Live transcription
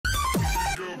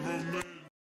government.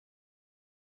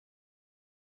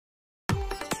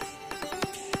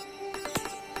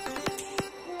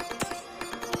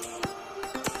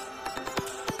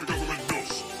 The government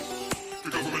knows.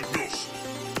 The government knows.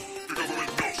 The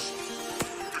government knows.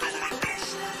 The government knows.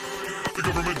 The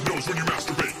government knows when you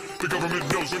masturbate. The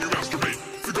government knows when you masturbate.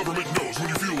 The government knows when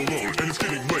you feel alone and it's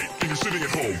getting late and you're sitting at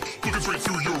home, looking straight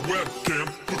through your webcam.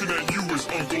 Looking at you is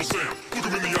Uncle Sam. Look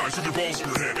him in the eyes with your balls in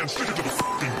your hand and stick it to the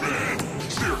fucking man.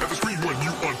 Stare at the screen when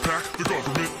you unpack. The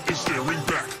government is staring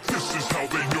back. This is how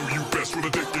they know you best, with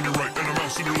a dick in your right and a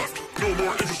mouse in your left. No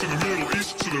more interest in the Middle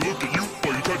East, so they look at you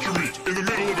while you touch your meat. In the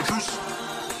middle of a truce,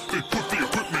 they put the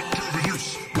equipment to the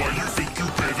use. Why you think you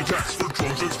pay the tax for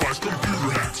drones and spies,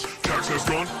 computer hacks? Tax has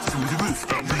gone through the roof.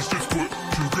 At least it's put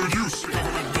to good use. The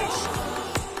government knows.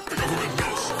 The government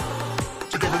knows.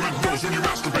 The government knows when you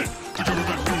masturbate. The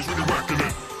government knows when you're whacking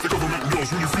it. The government knows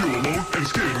when you feel alone and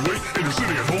it's getting late and you're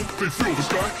sitting at home. They fill the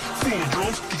sky full of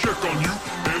drones to check on you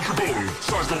and your bone.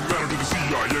 Size don't matter to the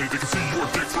CIA. They can see your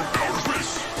dick from outer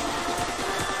space.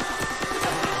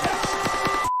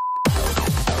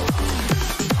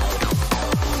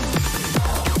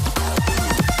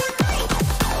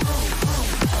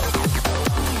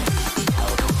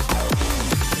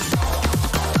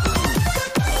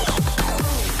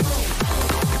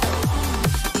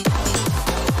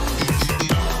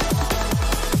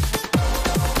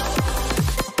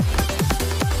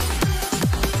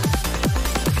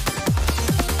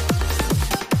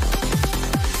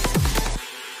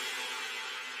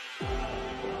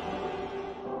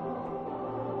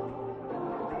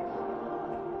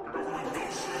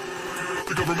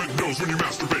 The government knows when you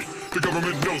masturbate. The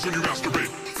government knows when you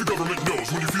masturbate. The government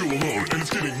knows when you feel alone and it's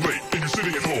getting late and you're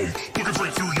sitting at home, looking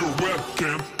straight through your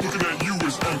webcam. Looking at you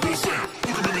is Uncle Sam.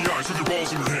 Look him in the eyes with your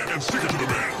balls in your hand and stick it to the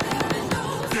man.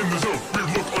 In the zone, weird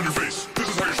look on your face. This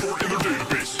is how you're short in